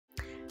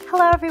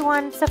Hello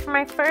everyone! So for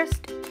my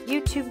first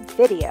YouTube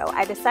video,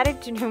 I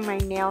decided to do my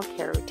nail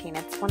care routine.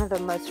 It's one of the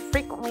most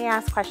frequently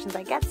asked questions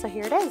I get, so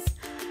here it is.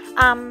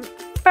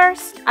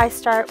 First, I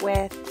start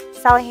with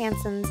Sally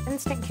Hansen's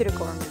Instant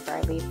Cuticle Remover.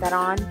 I leave that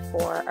on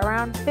for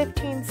around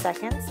 15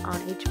 seconds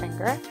on each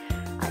finger.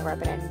 I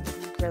rub it in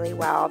really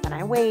well, then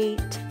I wait,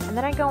 and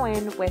then I go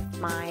in with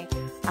my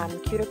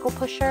cuticle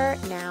pusher.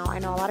 Now, I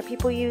know a lot of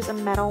people use a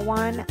metal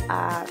one.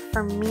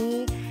 For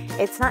me,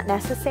 it's not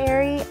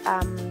necessary.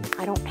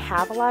 I don't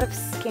have a lot of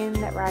skin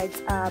that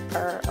rides up,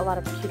 or a lot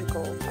of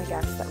cuticle, I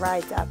guess, that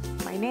rides up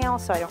my nail,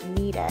 so I don't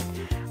need it.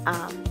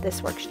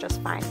 This works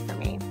just fine for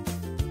me.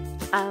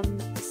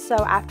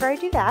 So after I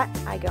do that,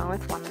 I go in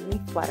with Lemony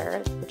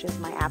Flutter, which is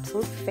my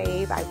absolute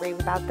fave. I rave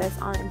about this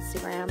on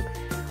Instagram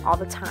all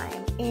the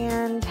time.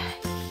 And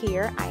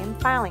here I am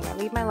filing. I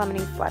leave my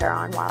Lemony Flutter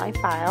on while I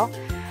file.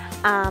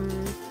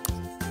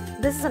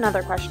 This is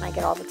another question I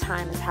get all the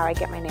time, is how I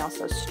get my nails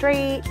so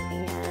straight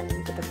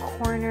and the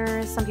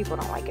corners. Some people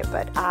don't like it,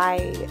 but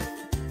I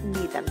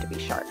need them to be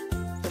sharp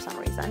for some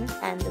reason,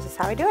 and this is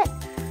how I do it.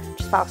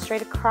 Just file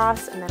straight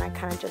across, and then I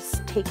kind of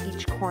just take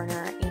each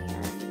corner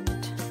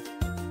and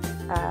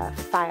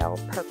file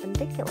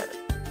perpendicular.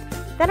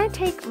 Then I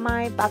take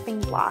my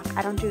buffing block.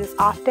 I don't do this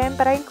often,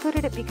 but I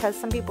included it because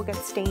some people get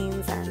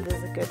stains, and this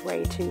is a good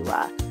way to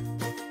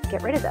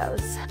get rid of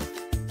those.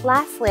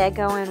 Lastly, I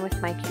go in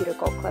with my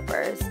cuticle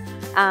clippers.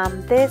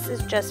 This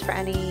is just for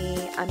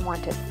any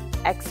unwanted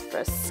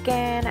extra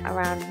skin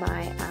around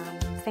my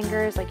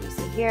fingers, like you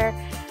see here.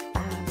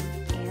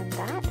 And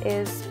that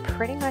is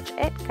pretty much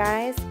it,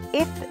 guys.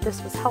 If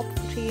this was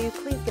helpful to you,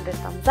 please give it a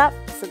thumbs up,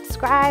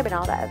 subscribe, and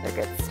all that other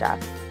good stuff.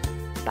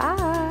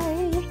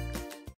 Bye!